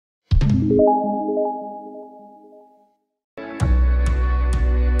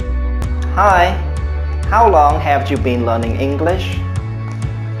Hi, how long have you been learning English?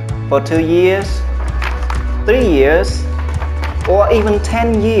 For 2 years, 3 years, or even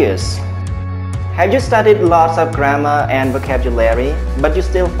 10 years? Have you studied lots of grammar and vocabulary, but you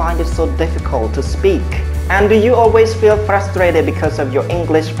still find it so difficult to speak? And do you always feel frustrated because of your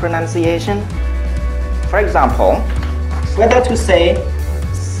English pronunciation? For example, whether to say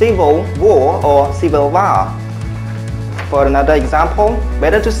civil war or civil war. For another example,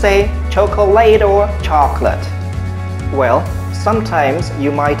 whether to say chocolate or chocolate. Well, sometimes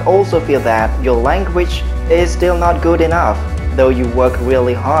you might also feel that your language is still not good enough, though you work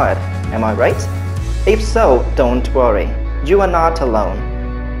really hard. Am I right? If so, don't worry. You are not alone.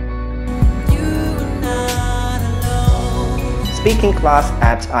 Speaking class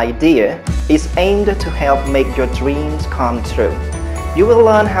at IDEA is aimed to help make your dreams come true. You will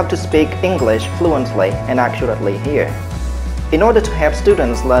learn how to speak English fluently and accurately here. In order to help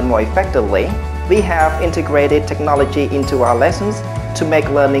students learn more effectively, we have integrated technology into our lessons to make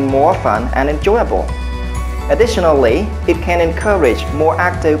learning more fun and enjoyable. Additionally, it can encourage more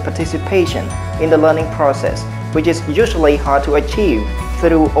active participation in the learning process, which is usually hard to achieve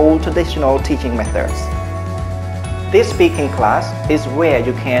through old traditional teaching methods. This speaking class is where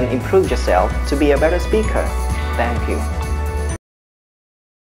you can improve yourself to be a better speaker. Thank you.